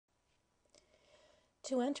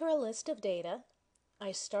To enter a list of data,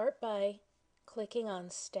 I start by clicking on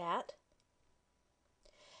Stat,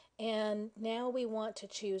 and now we want to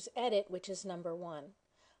choose Edit, which is number 1.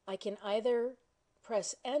 I can either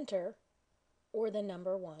press Enter or the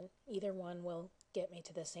number 1. Either one will get me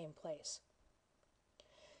to the same place.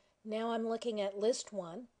 Now I'm looking at List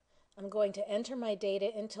 1. I'm going to enter my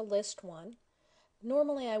data into List 1.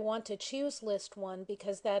 Normally I want to choose List 1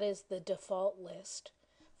 because that is the default list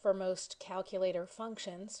for most calculator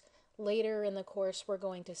functions. Later in the course we're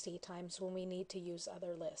going to see times when we need to use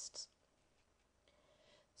other lists.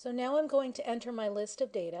 So now I'm going to enter my list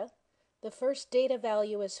of data. The first data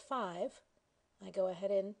value is 5. I go ahead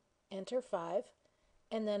and enter 5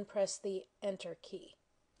 and then press the Enter key.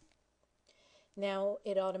 Now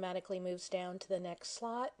it automatically moves down to the next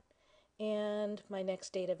slot and my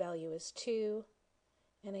next data value is 2,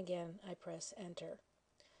 and again I press Enter.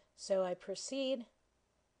 So I proceed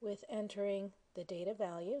with entering the data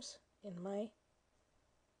values in my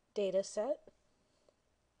data set.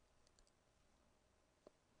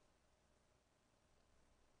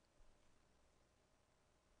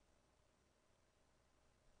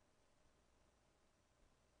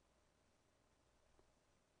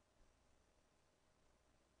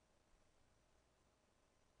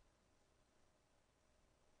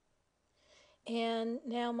 And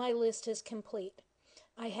now my list is complete.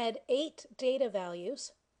 I had 8 data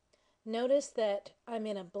values. Notice that I'm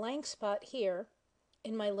in a blank spot here,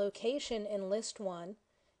 and my location in list 1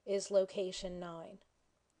 is location 9.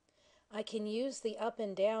 I can use the up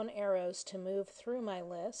and down arrows to move through my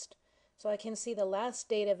list, so I can see the last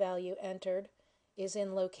data value entered is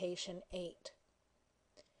in location 8.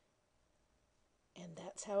 And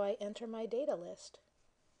that's how I enter my data list.